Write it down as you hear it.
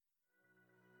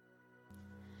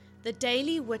The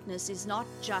Daily Witness is not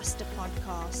just a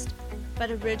podcast,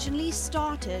 but originally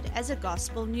started as a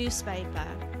gospel newspaper.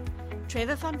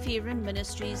 Trevor van Vieren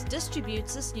Ministries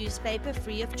distributes this newspaper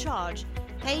free of charge,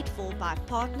 paid for by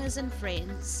partners and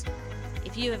friends.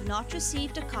 If you have not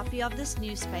received a copy of this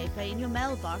newspaper in your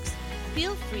mailbox,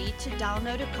 feel free to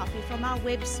download a copy from our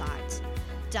website,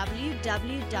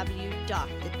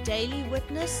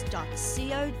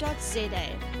 www.thedailywitness.co.za.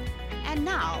 And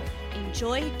now,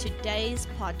 enjoy today's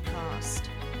podcast.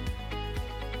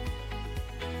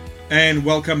 And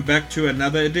welcome back to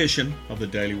another edition of the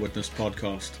Daily Witness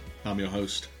podcast. I'm your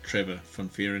host, Trevor van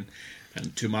Vieren,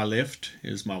 and to my left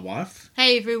is my wife.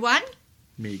 Hey everyone.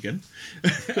 Megan.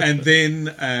 And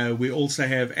then we also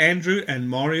have Andrew and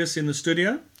Marius in the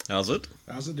studio. How's it,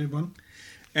 everyone?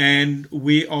 And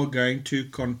we are going to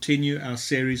continue our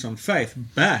series on faith.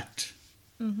 But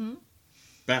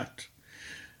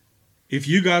if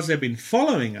you guys have been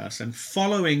following us and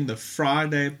following the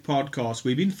Friday podcast,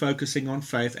 we've been focusing on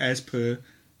faith as per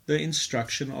the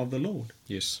instruction of the Lord.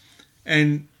 Yes.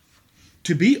 And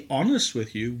to be honest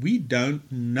with you, we don't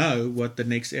know what the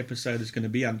next episode is going to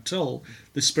be until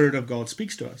the Spirit of God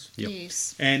speaks to us. Yep.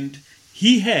 Yes. And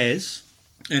He has.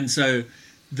 And so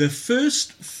the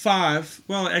first 5,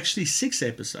 well, actually 6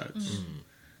 episodes,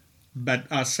 but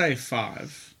I say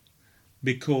 5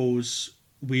 because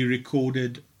we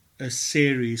recorded a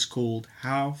series called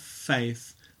How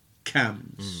Faith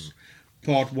Comes.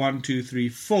 Part 1, 2, 3,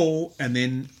 4, and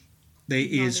then there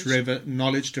is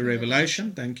knowledge to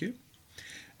revelation. Thank you.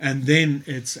 And then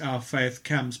it's Our Faith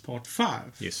Comes, Part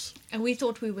 5. Yes. And we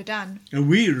thought we were done. And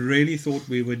we really thought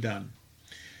we were done.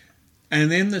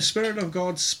 And then the Spirit of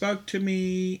God spoke to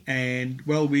me, and,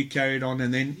 well, we carried on,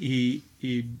 and then He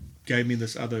gave me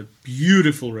this other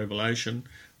beautiful revelation,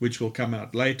 which will come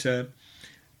out later.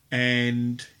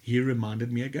 And He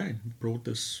reminded me again, brought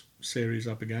this series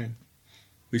up again.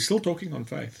 We're still talking on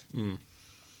faith.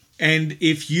 And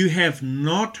if you have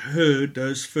not heard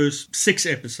those first 6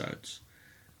 episodes,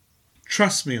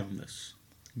 trust me on this.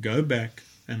 Go back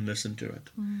and listen to it.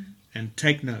 And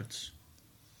take notes.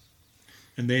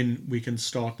 And then we can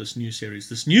start this new series.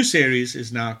 This new series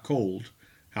is now called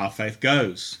How Faith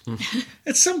Goes.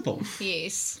 It's simple.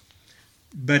 Yes.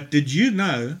 But did you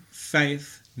know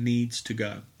faith needs to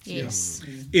go? Yes.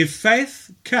 If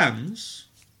faith comes,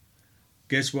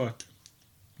 guess what?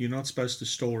 You're not supposed to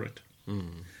store it.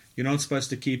 You're not supposed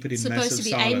to keep it in It's massive supposed to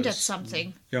be silos. aimed at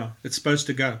something. Yeah, it's supposed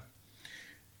to go.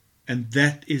 And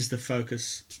that is the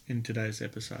focus in today's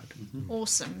episode.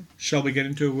 Awesome. Shall we get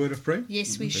into a word of prayer?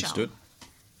 Yes, we Let's shall. do it.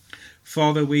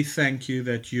 Father, we thank you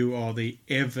that you are the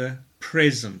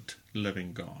ever-present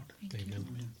living God.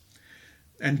 Amen.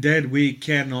 And Dad, we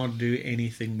cannot do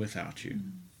anything without you.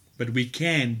 But we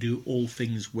can do all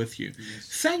things with you.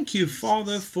 Thank you,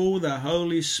 Father, for the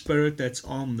Holy Spirit that's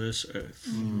on this earth.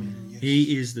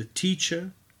 He is the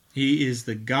teacher. He is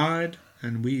the guide.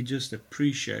 And we just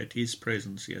appreciate His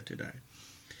presence here today.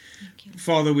 Thank you.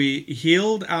 Father, we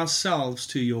yield ourselves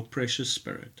to your precious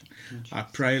Spirit. I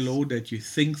pray, Lord, that you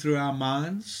think through our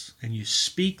minds and you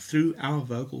speak through our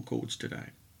vocal cords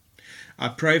today. I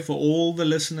pray for all the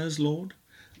listeners, Lord.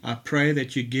 I pray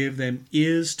that you give them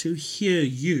ears to hear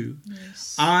you,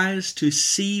 Yes. eyes to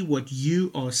see what you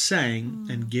are saying,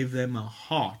 and give them a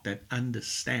heart that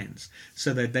understands,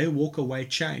 so that they walk away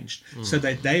changed, so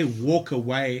that they walk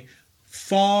away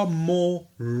far more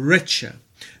richer.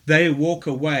 They walk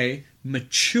away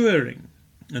maturing.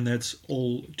 And that's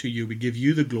all to you. We give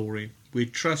you the glory. We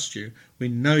trust you. We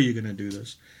know you're going to do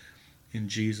this. In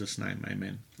Jesus' name,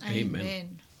 amen.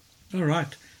 Amen. All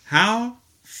right. How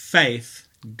faith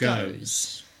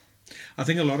goes. I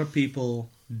think a lot of people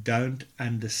don't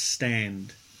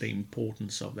understand the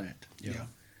importance of that. Yeah.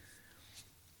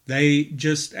 They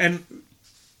just, and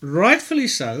rightfully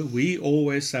so, we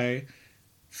always say,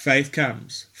 faith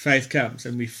comes,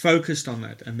 and we focused on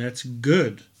that, and that's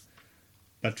good.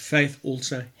 But faith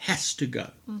also has to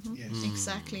go. Yes.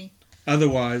 Exactly.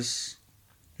 Otherwise,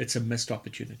 it's a missed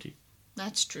opportunity.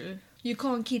 That's true. You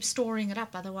can't keep storing it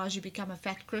up, otherwise you become a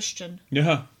fat Christian.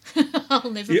 Yeah,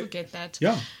 I'll never forget that.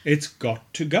 yeah, it's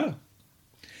got to go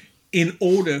in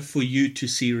order for you to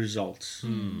see results.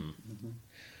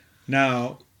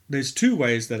 Now, there's 2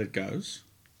 ways that it goes,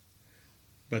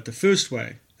 but the first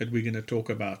way that we're going to talk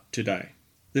about today,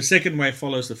 the second way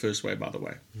follows the first way, by the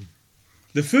way.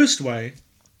 The first way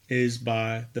is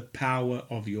by the power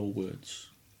of your words.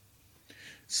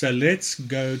 So let's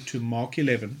go to Mark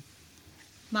 11.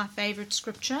 My favorite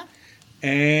scripture.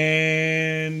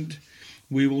 And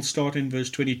we will start in verse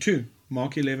 22.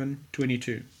 Mark 11,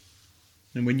 22.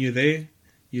 And when you're there,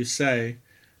 you say,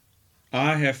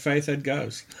 I have faith that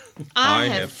goes. I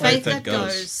have faith that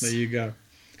goes. There you go.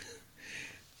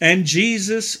 And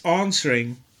Jesus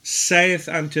answering saith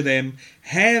unto them,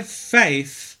 have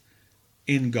faith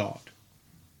in God.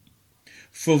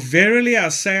 For verily I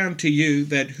say unto you,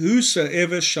 that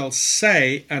whosoever shall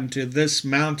say unto this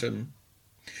mountain,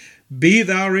 be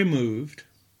thou removed,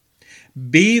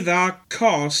 be thou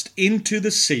cast into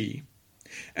the sea,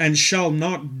 and shall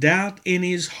not doubt in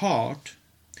his heart,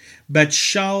 but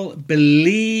shall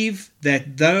believe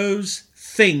that those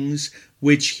things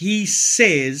which he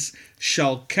says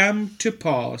shall come to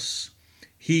pass,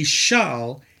 he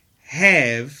shall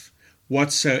have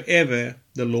whatsoever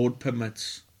the Lord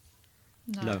permits.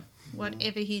 No.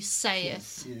 Whatever he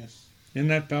saith. Yes. Isn't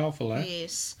that powerful, eh?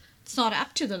 Yes. It's not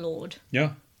up to the Lord.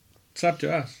 Yeah. It's up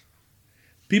to us.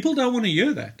 People don't want to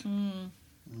hear that.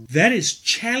 That is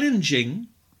challenging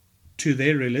to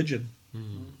their religion.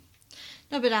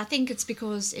 No, but I think it's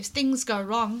because if things go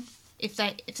wrong, if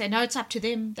they know it's up to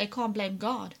them, they can't blame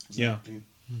God. Yeah.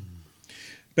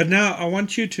 But now I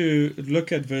want you to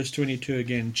look at verse 22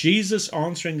 again. Jesus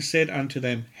answering said unto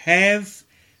them, have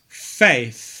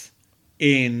faith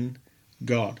in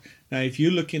God. Now if you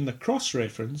look in the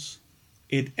cross-reference,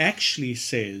 it actually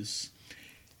says,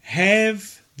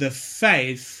 have the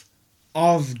faith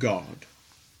of God.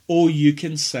 Or you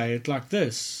can say it like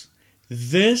this.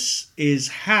 This is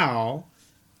how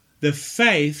the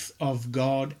faith of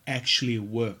God actually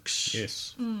works.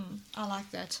 Yes. I like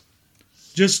that.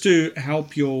 Just to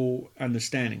help your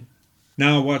understanding.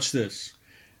 Now watch this.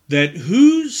 That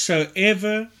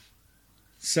whosoever,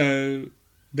 so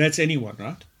that's anyone,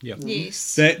 right? Yeah.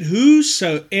 Yes. That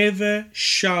whosoever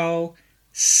shall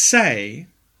say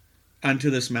unto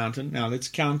this mountain. Now let's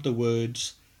count the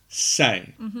words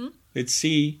say. Let's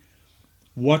see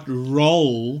what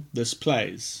role this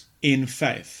plays in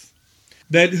faith.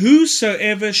 That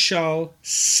whosoever shall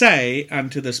say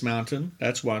unto this mountain,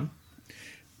 that's one.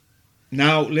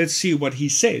 Now let's see what he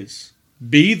says.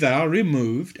 Be thou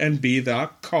removed, and be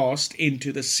thou cast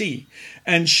into the sea,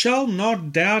 and shall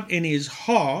not doubt in his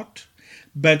heart,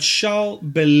 but shall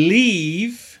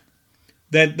believe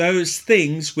that those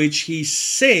things which he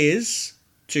says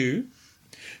to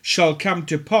shall come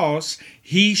to pass,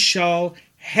 he shall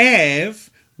have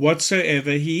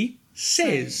whatsoever he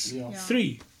says. Yeah.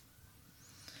 3.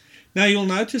 Now you'll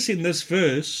notice in this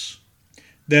verse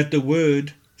that the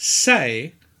word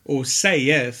say or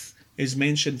saith is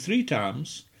mentioned 3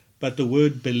 times, but the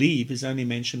word believe is only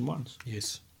mentioned once.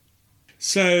 Yes.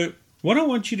 So what I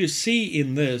want you to see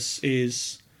in this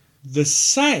is the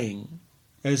saying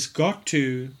has got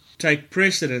to take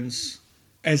precedence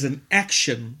as an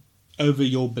action over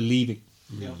your believing.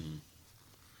 Yeah.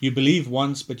 You believe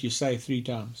once, but you say 3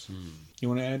 times. You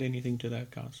want to add anything to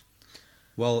that, guys?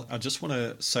 Well, I just want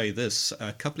to say this.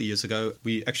 A couple of years ago,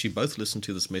 we actually both listened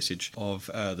to this message of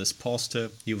this pastor.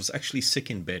 He was actually sick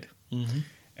in bed.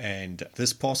 And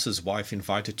this pastor's wife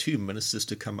invited 2 ministers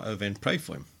to come over and pray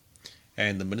for him.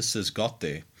 And the ministers got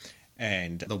there.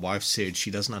 And the wife said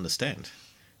she doesn't understand.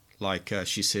 Like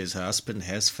she says her husband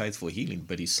has faith for healing,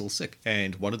 but he's still sick.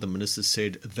 And one of the ministers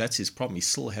said that's his problem. He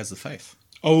still has the faith.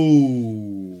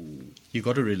 Oh, You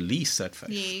got to release that faith.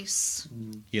 Yes.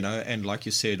 You know, and like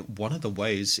you said, one of the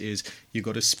ways is you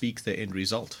got to speak the end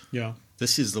result. yeah.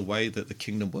 This is the way that the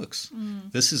kingdom works.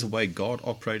 This is the way God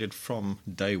operated from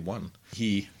day one.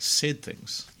 He said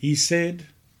things. He said,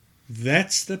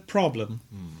 that's the problem.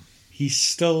 He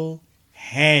still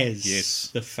has Yes.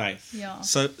 the faith. Yeah.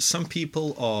 So some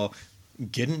people are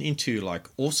getting into like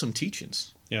awesome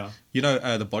teachings. Yeah. You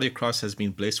know, the body of Christ has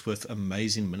been blessed with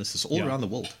amazing ministers all Yeah. around the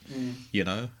world. You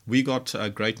know, we got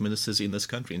great ministers in this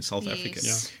country, in South Yes. Africa.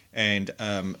 Yeah. And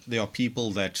there are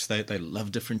people that they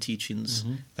love different teachings.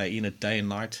 They're in it day and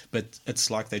night. But it's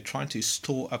like they're trying to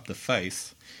store up the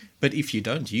faith. But if you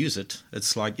don't use it,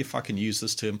 it's like, if I can use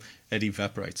this term, it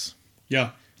evaporates.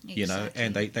 Yeah. You know,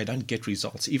 and they don't get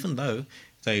results, even though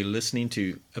they're listening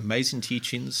to amazing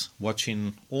teachings,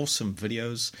 watching awesome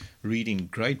videos, reading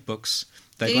great books.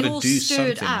 They Getting got to all do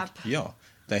stirred something. up. Yeah,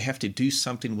 they have to do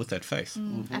something with that faith.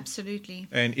 Absolutely.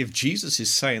 And if Jesus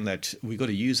is saying that we got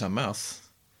to use our mouth,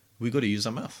 we got to use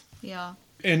our mouth. Yeah.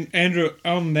 And Andrew,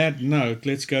 on that note,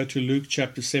 let's go to Luke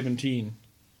chapter 17.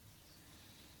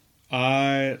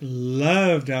 I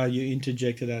loved how you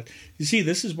interjected that. You see,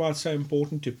 this is why it's so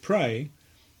important to pray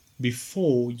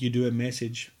before you do a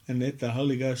message and let the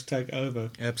Holy Ghost take over.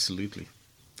 Absolutely.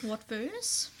 What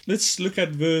verse? Let's look at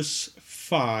verse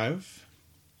 5.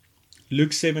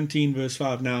 Luke 17, verse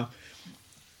 5. Now,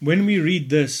 when we read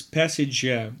this passage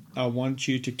here, I want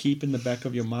you to keep in the back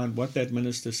of your mind what that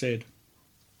minister said.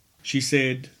 She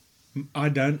said, I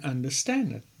don't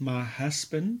understand it. My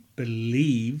husband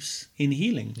believes in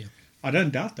healing. Yeah. I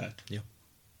don't doubt that. Yeah.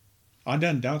 I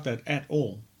don't doubt that at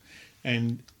all.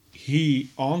 And he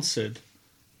answered,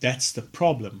 that's the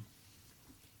problem.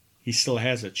 He still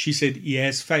has it. She said he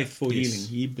has faith for Yes. healing.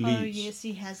 He believes. Oh, yes,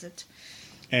 he has it.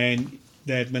 And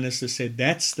that minister said,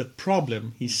 that's the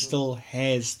problem. He still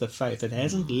has the faith. It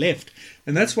hasn't left.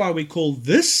 And that's why we call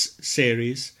this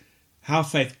series How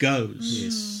Faith Goes.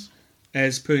 Yes.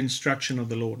 As per instruction of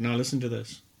the Lord. Now listen to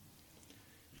this.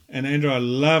 And Andrew, I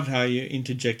loved how you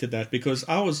interjected that, because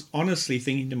I was honestly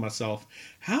thinking to myself,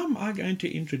 how am I going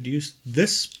to introduce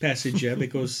this passage here?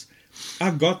 Because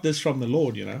I got this from the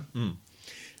Lord, you know.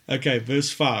 Okay,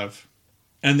 verse 5.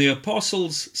 And the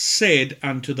apostles said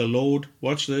unto the Lord,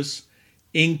 watch this,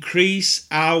 increase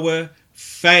our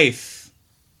faith.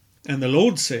 And the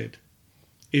Lord said,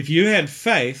 if you had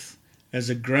faith as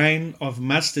a grain of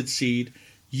mustard seed,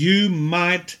 you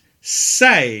might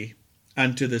say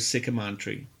unto the sycamore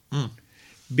tree,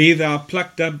 be thou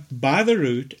plucked up by the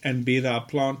root, and be thou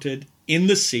planted in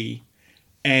the sea,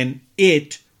 and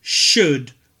it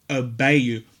should obey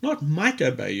you. Not might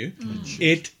obey you,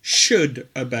 it should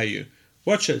obey you.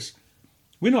 Watch this.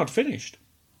 We're not finished.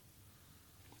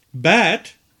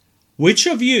 But which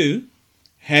of you,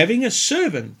 having a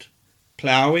servant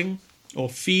ploughing or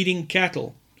feeding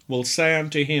cattle, will say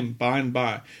unto him by and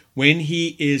by, when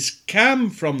he is come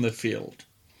from the field,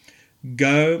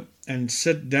 go and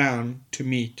sit down to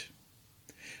meat,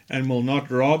 and will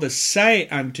not rather say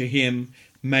unto him,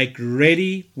 make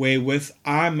ready wherewith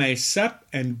I may sup,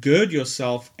 and gird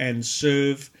yourself and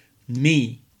serve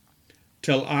me,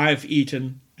 till I have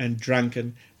eaten and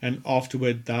drunken, and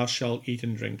afterward thou shalt eat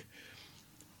and drink.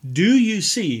 Do you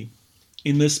see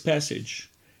in this passage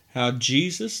how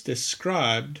Jesus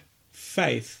described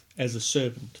faith as a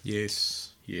servant?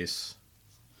 Yes. Yes.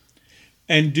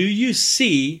 And do you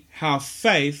see how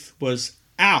faith was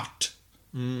out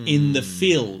in the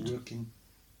field? Working.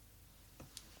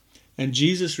 And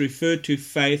Jesus referred to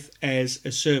faith as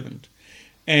a servant.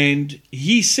 And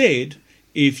he said,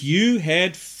 if you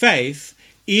had faith,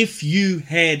 here's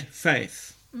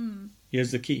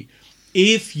the key.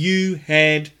 If you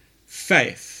had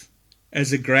faith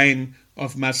as a grain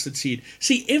of mustard seed.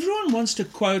 See, everyone wants to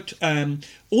quote,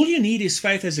 all you need is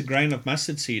faith as a grain of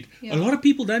mustard seed. Yeah. A lot of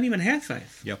people don't even have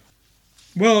faith. Yep.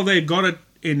 Well, they got it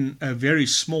in a very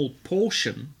small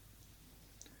portion,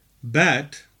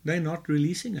 but they're not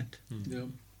releasing it. Yeah.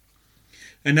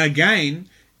 And again,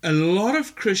 a lot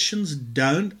of Christians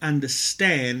don't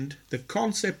understand the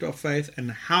concept of faith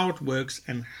and how it works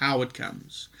and how it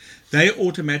comes. They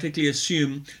automatically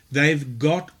assume they've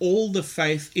got all the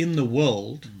faith in the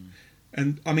world.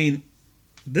 And I mean,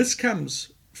 this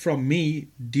comes from me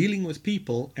dealing with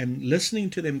people and listening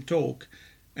to them talk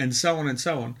and so on and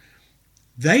so on.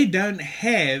 They don't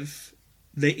have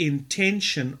the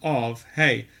intention of,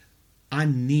 hey, I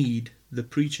need the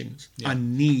preachings. Yeah. I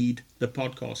need the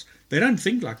podcast. They don't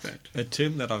think like that. A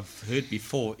term that I've heard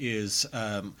before is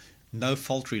no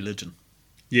fault religion.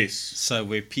 Yes. So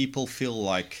where people feel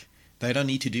like they don't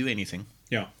need to do anything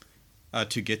Yeah.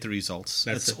 to get the results.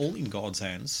 That's It's it. all in God's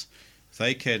hands.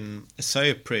 They can say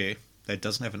a prayer that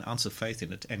doesn't have an ounce of faith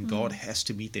in it, and God has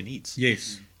to meet their needs.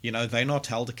 Yes. You know, they're not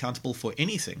held accountable for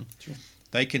anything. Sure.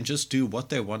 They can just do what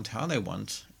they want, how they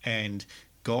want, and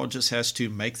God just has to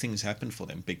make things happen for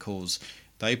them because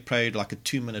they prayed like a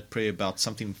 2-minute prayer about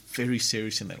something very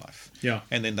serious in their life. Yeah.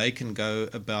 And then they can go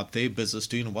about their business,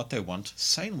 doing what they want,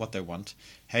 saying what they want,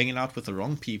 hanging out with the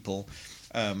wrong people,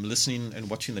 listening and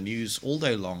watching the news all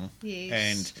day long. Yes.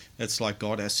 And it's like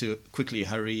God has to quickly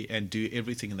hurry and do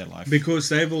everything in their life. Because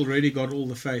they've already got all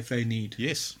the faith they need.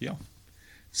 Yes, yeah.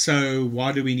 So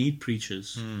why do we need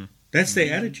preachers? That's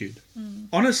their attitude.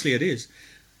 Honestly, it is.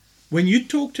 When you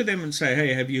talk to them and say,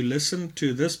 hey, have you listened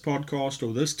to this podcast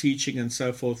or this teaching and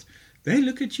so forth, they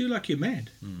look at you like you're mad.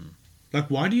 Like,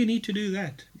 why do you need to do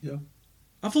that? Yeah.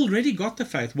 I've already got the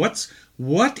faith.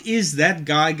 What is that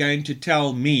guy going to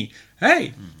tell me?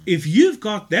 Hey, if you've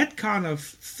got that kind of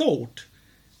thought,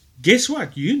 guess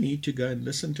what? You need to go and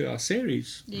listen to our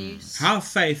series, Yes. How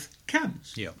Faith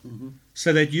Comes, Yeah.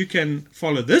 so that you can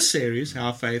follow this series,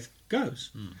 How Faith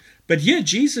Goes. But here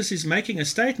Jesus is making a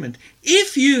statement.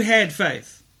 If you had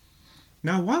faith.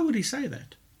 Now, why would he say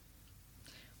that?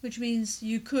 Which means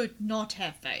you could not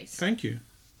have faith. Thank you.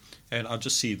 And I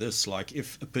just see this, like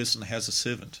if a person has a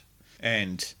servant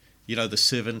and, you know, the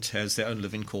servant has their own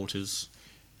living quarters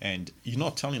and you're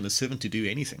not telling the servant to do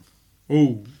anything.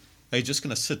 Oh, They're just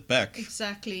going to sit back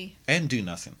Exactly. and do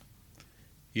nothing.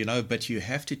 You know, but you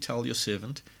have to tell your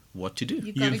servant what to do.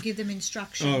 You've got to You've- give them Oh,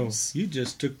 instructions. you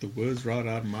just took the words right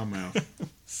out of my mouth.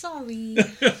 Sorry.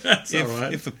 That's all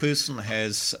right. If a person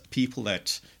has people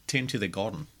that tend to their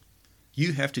garden,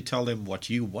 you have to tell them what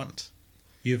you want.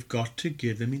 You've got to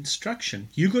give them instruction.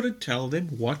 You've got to tell them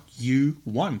what you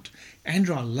want.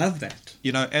 Andrew, I love that.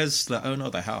 You know, as the owner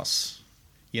of the house,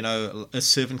 you know, a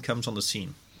servant comes on the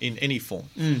scene in any form.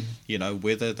 You know,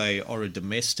 whether they are a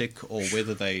domestic or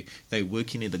whether they're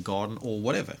working in the garden or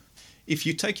whatever. If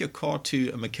you take your car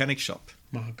to a mechanic shop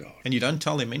My God. and you don't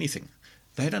tell them anything,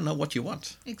 they don't know what you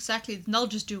want, Exactly. They'll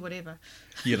just do whatever.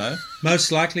 you know?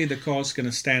 Most likely the car's going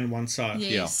to stand one side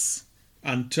Yes.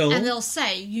 until And they'll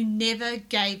say, you never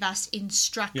gave us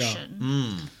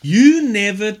instruction. you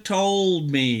never told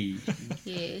me.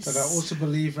 Yes. But I also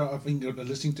believe, I think,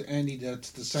 listening to Andy, that at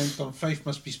the same time, faith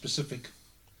must be specific.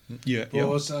 Yeah,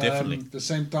 Because definitely. at the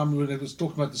same time, when it was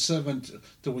talking about the servant,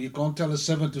 you can't tell a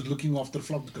servant who's looking after the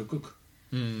flock to go cook.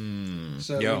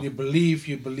 So yeah. when you believe,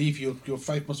 your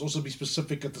faith must also be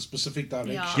specific at the specific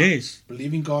direction. Yeah. Yes.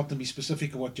 Believing God and be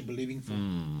specific in what you're believing for.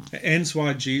 Hence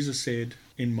why Jesus said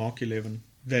in Mark 11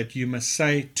 that you must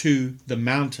say to the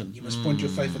mountain. You must point your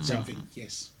faith at something.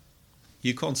 Yes.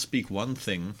 You can't speak one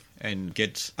thing and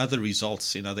get other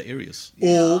results in other areas.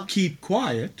 Or keep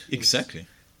quiet Exactly.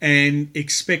 and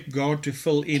expect God to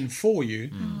fill in for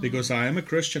you, because I am a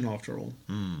Christian after all.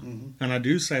 And I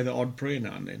do say the odd prayer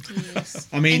now and then. Yes.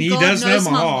 I mean, And He God does know knows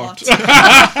my my heart.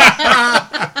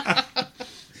 heart.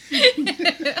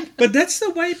 But that's the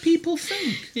way people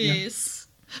think. Yes.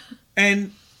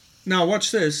 And now watch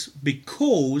this,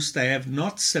 because they have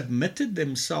not submitted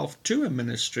themselves to a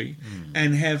ministry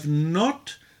and have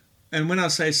not, and when I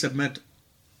say submit,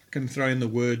 I can throw in the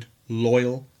word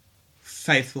loyal,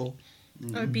 faithful,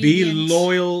 be Obedient.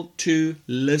 loyal to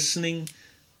listening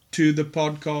to the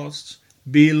podcasts,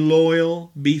 be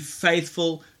loyal, be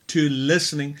faithful to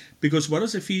listening, because what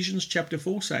does Ephesians chapter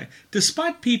 4 say?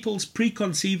 Despite people's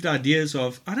preconceived ideas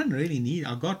of, I don't really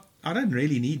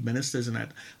need ministers and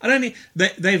that. I don't need,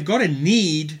 they've got a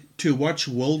need to watch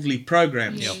worldly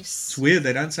programs. Yes. It's weird.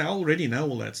 They don't say, I already know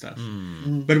all that stuff.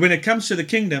 But when it comes to the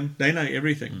kingdom, they know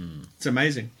everything. It's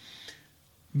amazing.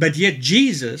 But yet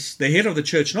Jesus, the head of the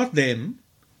church, not them,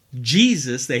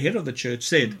 Jesus, the head of the church,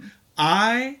 said,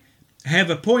 I have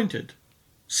appointed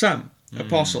some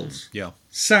apostles, Yeah.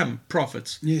 some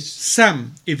prophets, Yes.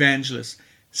 some evangelists,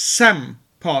 some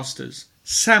pastors,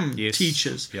 some Yes.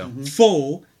 teachers Yeah.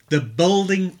 for the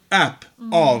building up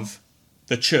of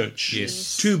the church.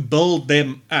 Yes. To build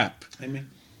them up. Amen.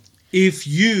 If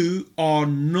you are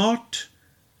not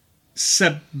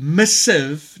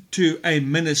submissive to a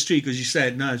ministry because you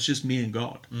say, no, it's just me and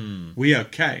God, we're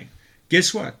okay.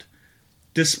 Guess what?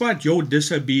 Despite your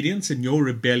disobedience and your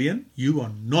rebellion, you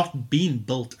are not being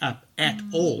built up at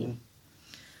all.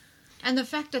 And the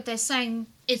fact that they're saying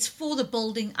it's for the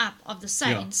building up of the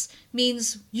saints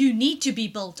means you need to be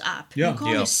built up. Yeah. You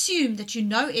can't Yeah. assume that you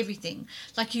know everything.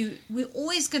 Like we're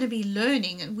always going to be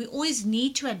learning, and we always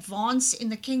need to advance in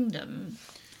the kingdom.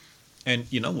 And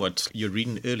you know what? You're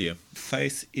reading earlier.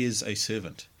 Faith is a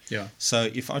servant. Yeah. So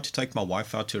if I were to take my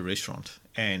wife out to a restaurant,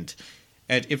 and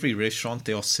at every restaurant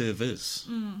there are servers.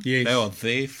 Yes. They are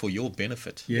there for your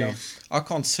benefit. Yes. I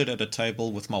can't sit at a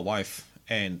table with my wife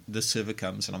and the server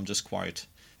comes and I'm just quiet.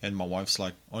 And my wife's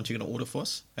like, aren't you going to order for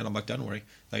us? And I'm like, don't worry.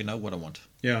 They know what I want.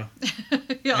 Yeah.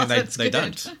 Yeah, And they that's good.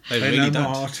 don't. They They really know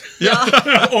my don't.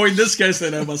 heart. Or in this case,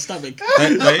 they know my stomach.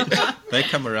 They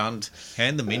come around,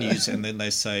 hand the menus, and then they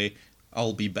say,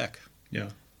 I'll be back. Yeah.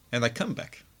 And they come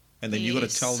back. And then you got to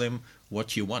Yes. tell them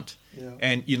what you want. Yeah.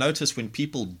 And you notice when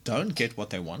people don't get what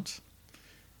they want,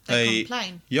 They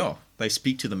complain. Yeah, they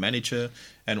speak to the manager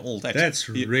and all that. That's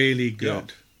You- really yeah.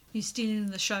 good. You're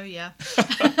stealing the show, yeah.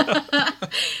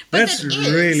 That's that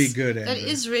is- really good, That Andrew.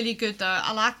 is really good, though.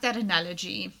 I like that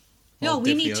analogy. Yeah, Oh,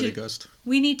 we definitely need Holy to. Ghost.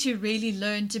 We need to really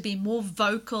learn to be more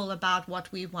vocal about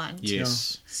what we want.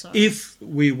 Yes. So, If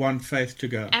we want faith to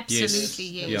go. absolutely,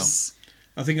 Yes. yes.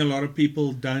 I think a lot of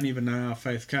people don't even know how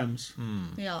faith comes.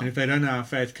 Yeah. And if they don't know how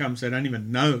faith comes, they don't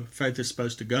even know faith is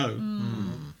supposed to go.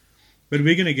 But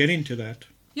we're going to get into that.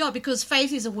 Yeah, because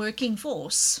faith is a working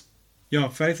force. Yeah,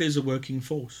 faith is a working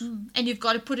force. And you've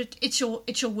got to put it, it's your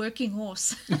working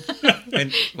horse.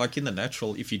 And like in the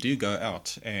natural, if you do go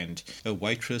out and a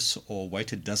waitress or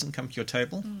waiter doesn't come to your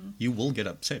table, you will get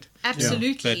upset.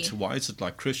 Absolutely. But why is it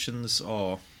like Christians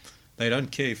are, they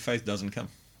don't care if faith doesn't come.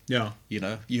 Yeah. You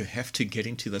know, you have to get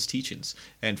into those teachings.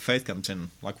 And faith comes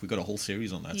in, like we've got a whole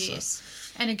series on that. Yes.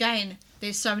 And again,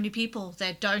 there's so many people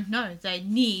that don't know. They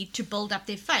need to build up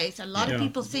their faith. A lot of Yeah.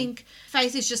 people think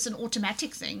faith is just an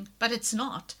automatic thing, but it's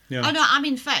not. Yeah. Oh no, I'm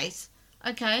in faith.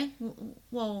 Okay.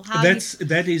 Well, how do you...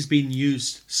 That is being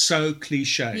used so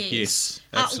cliche. Yes,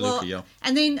 absolutely, yeah.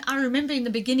 And then I remember in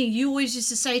the beginning, you always used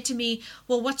to say to me,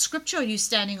 well, what scripture are you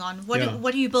standing on? What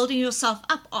are you building yourself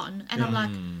up on? And I'm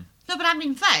like, no, but I'm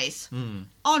in faith.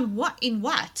 On what? In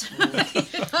what?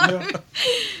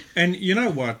 And you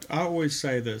know what? I always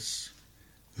say this.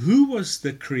 Who was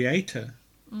the creator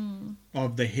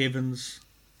of the heavens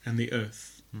and the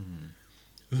earth?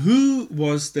 Who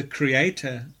was the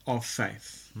creator of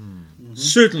faith?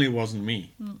 Certainly wasn't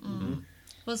me.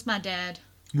 Was my dad.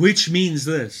 Which means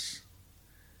this.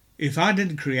 If I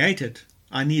didn't create it,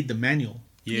 I need the manual.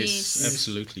 Yes, Yes.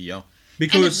 absolutely, yeah.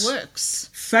 Because And it works.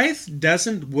 faith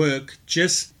doesn't work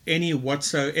just any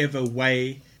whatsoever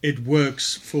way. It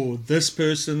works for this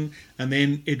person, and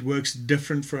then it works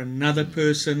different for another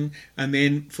person, and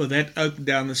then for that oak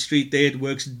down the street there, it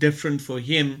works different for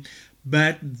him.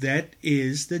 But that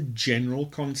is the general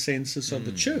consensus of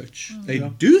the church. They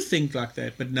do think like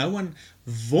that, but no one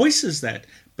voices that.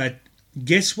 But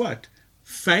guess what?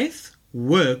 Faith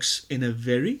works in a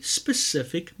very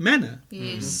specific manner.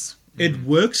 Yes. It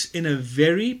works in a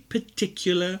very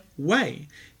particular way.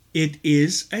 It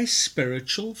is a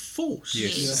spiritual force.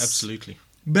 Yes, Yes. absolutely.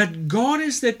 But God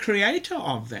is the creator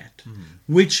of that,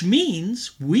 which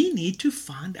means we need to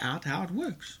find out how it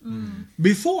works.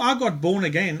 Before I got born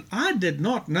again, I did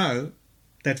not know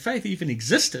that faith even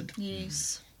existed.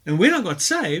 Yes. And when I got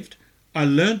saved, I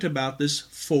learned about this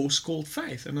force called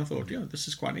faith. And I thought, yeah, this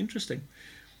is quite interesting.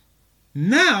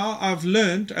 Now I've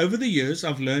learned, over the years,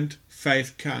 I've learned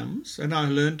faith comes, and I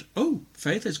learned,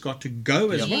 faith has got to go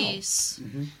as well. Yes.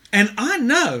 And I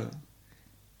know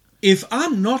if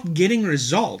I'm not getting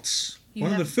results,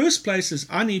 one of the first places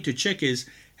I need to check is,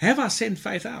 have I sent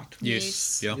faith out?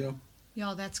 Yes, Yes. yeah.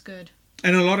 Yeah, that's good.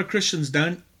 And a lot of Christians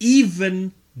don't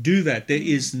even do that. There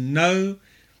is no,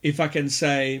 if I can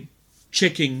say,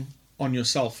 checking on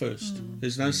yourself first.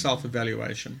 There's no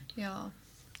self-evaluation. Yeah.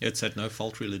 It's that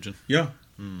no-fault religion. Yeah.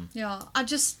 Yeah, I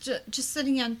just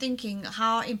sitting here and thinking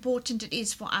how important it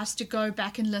is for us to go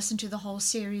back and listen to the whole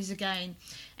series again.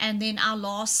 And then our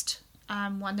last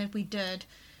one that we did,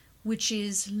 which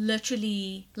is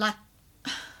literally like,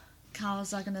 how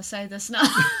was I going to say this now?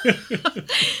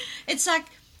 It's like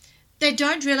they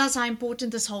don't realize how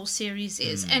important this whole series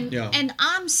is. And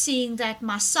I'm seeing that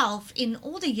myself in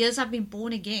all the years I've been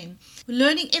born again.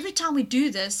 Learning every time we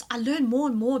do this, I learn more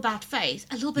and more about faith,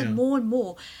 a little bit more and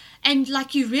more. And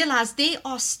like you realize there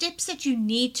are steps that you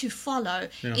need to follow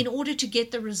in order to get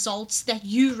the results that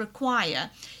you require.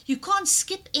 You can't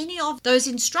skip any of those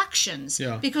instructions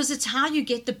because it's how you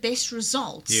get the best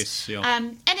results. Yes, yeah.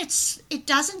 And it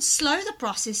doesn't slow the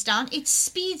process down. It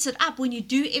speeds it up when you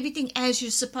do everything as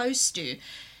you're supposed to.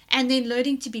 And then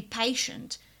learning to be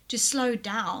patient, to slow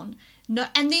down.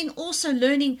 And then also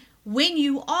learning when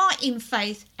you are in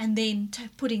faith and then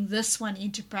putting this one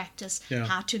into practice,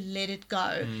 how to let it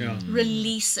go,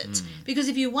 release it. Because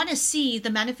if you want to see the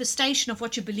manifestation of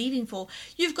what you're believing for,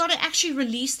 you've got to actually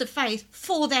release the faith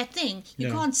for that thing.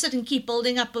 You can't sit and keep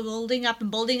building up and building up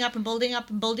and building up and building up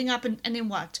and building up and then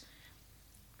what?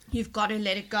 You've got to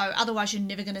let it go. Otherwise, you're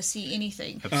never going to see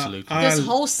anything. Absolutely. This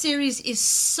whole series is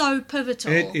so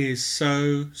pivotal. It is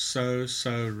so, so,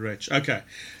 so rich. Okay.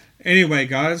 Anyway,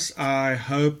 guys, I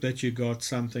hope that you got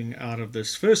something out of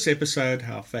this first episode,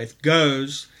 How Faith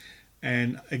Goes.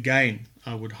 And again,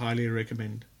 I would highly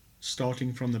recommend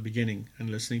starting from the beginning and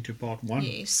listening to part 1.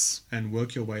 Yes. And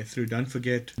work your way through. Don't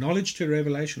forget knowledge to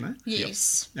revelation, eh?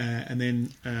 Yes. And then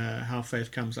How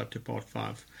Faith Comes up to part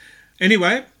 5.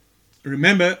 Anyway,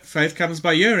 remember, faith comes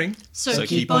by hearing. So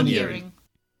keep on hearing.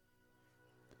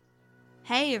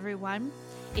 Hey everyone,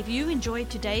 if you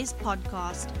enjoyed today's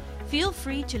podcast, feel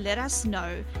free to let us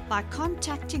know by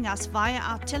contacting us via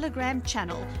our Telegram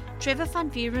channel, Trevor Van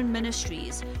Vieren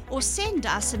Ministries, or send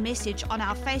us a message on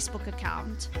our Facebook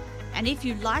account. And if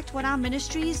you liked what our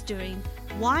ministry is doing,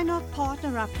 why not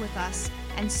partner up with us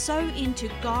and sow into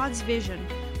God's vision,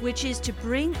 which is to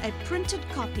bring a printed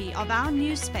copy of our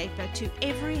newspaper to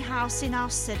every house in our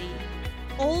city.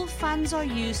 All funds are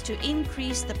used to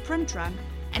increase the print run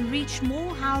and reach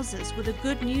more houses with the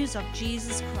good news of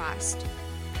Jesus Christ.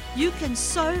 You can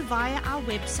sow via our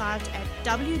website at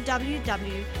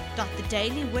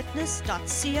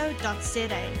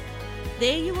www.thedailywitness.co.za.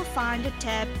 There you will find a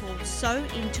tab called Sow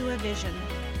into a Vision.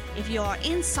 If you are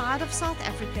inside of South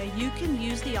Africa, you can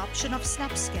use the option of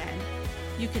SnapScan.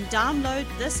 You can download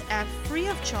this app free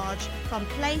of charge from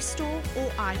Play Store or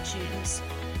iTunes.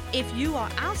 If you are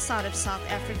outside of South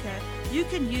Africa, you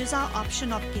can use our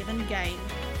option of Give and Gain.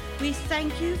 We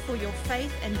thank you for your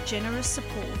faith and generous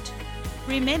support.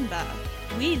 Remember,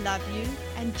 we love you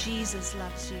and Jesus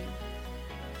loves you.